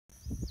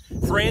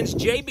Friends,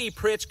 J.B.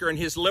 Pritzker and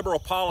his liberal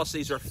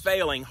policies are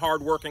failing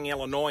hardworking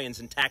Illinoisans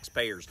and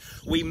taxpayers.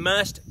 We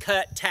must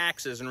cut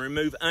taxes and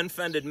remove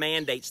unfunded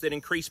mandates that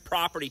increase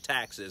property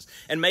taxes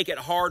and make it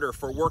harder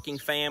for working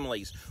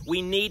families.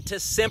 We need to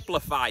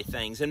simplify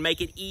things and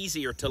make it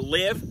easier to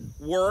live,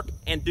 work,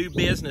 and do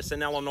business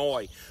in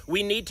Illinois.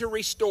 We need to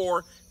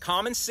restore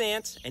common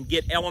sense and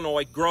get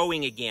Illinois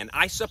growing again.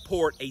 I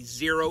support a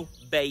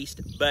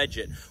zero-based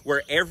budget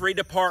where every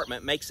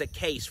department makes a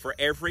case for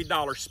every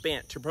dollar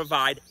spent to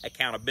provide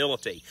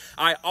accountability.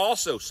 I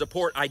also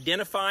support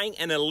identifying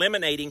and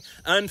eliminating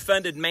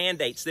unfunded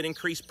mandates that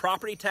increase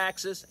property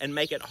taxes and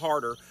make it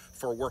harder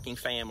for working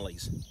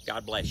families.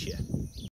 God bless you.